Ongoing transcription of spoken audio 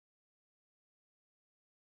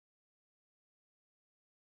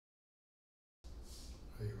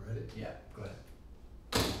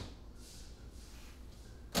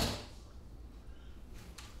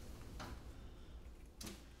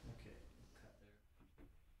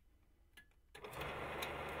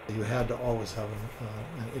You had to always have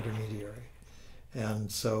an intermediary.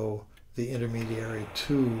 And so the intermediary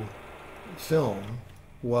to film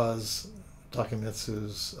was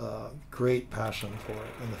Takemitsu's great passion for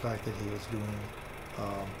it, and the fact that he was doing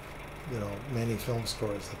many film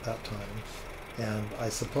scores at that time. And I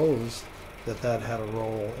suppose that that had a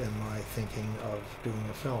role in my thinking of doing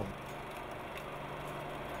a film.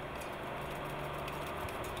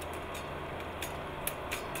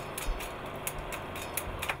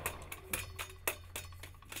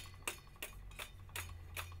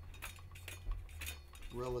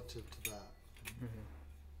 Relative to that. Mm-hmm.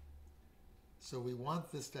 So we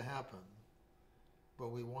want this to happen,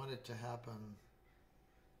 but we want it to happen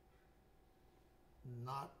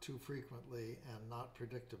not too frequently and not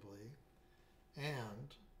predictably,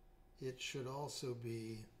 and it should also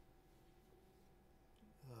be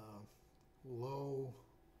low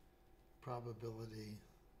probability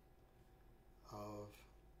of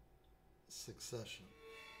succession.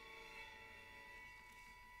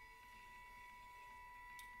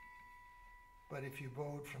 But if you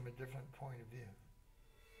vote from a different point of view.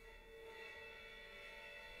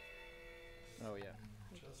 Oh yeah.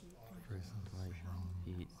 Just Recently,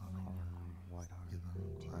 eat on what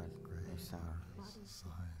no sound,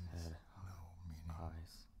 head,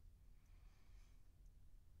 eyes.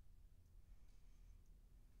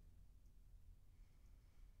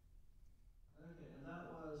 Okay, and that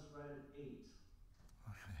was right at 8.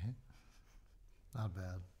 Okay. Not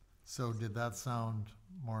bad. So did that sound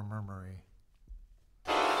more murmury?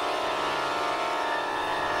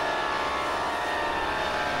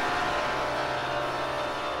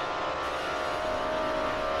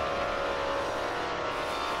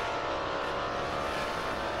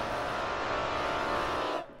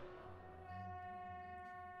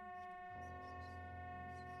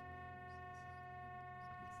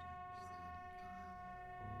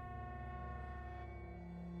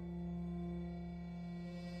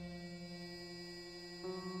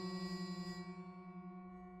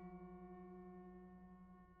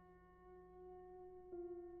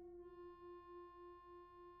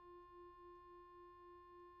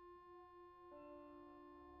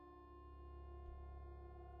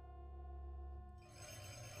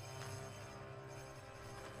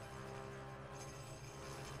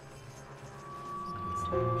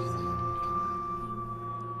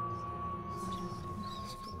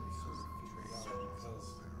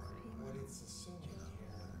 Because what it's assuming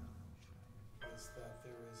here is that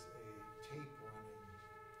there is a tape running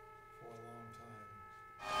for a long time.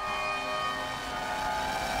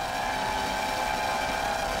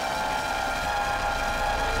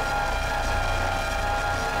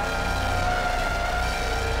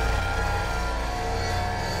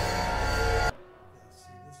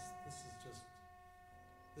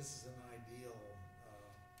 This is an ideal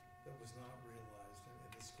that was not realized, and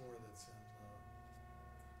the score that's in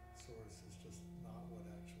source is just not what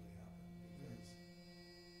actually happened, because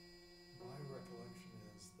my recollection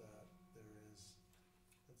is that there is,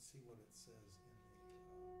 let's see what it says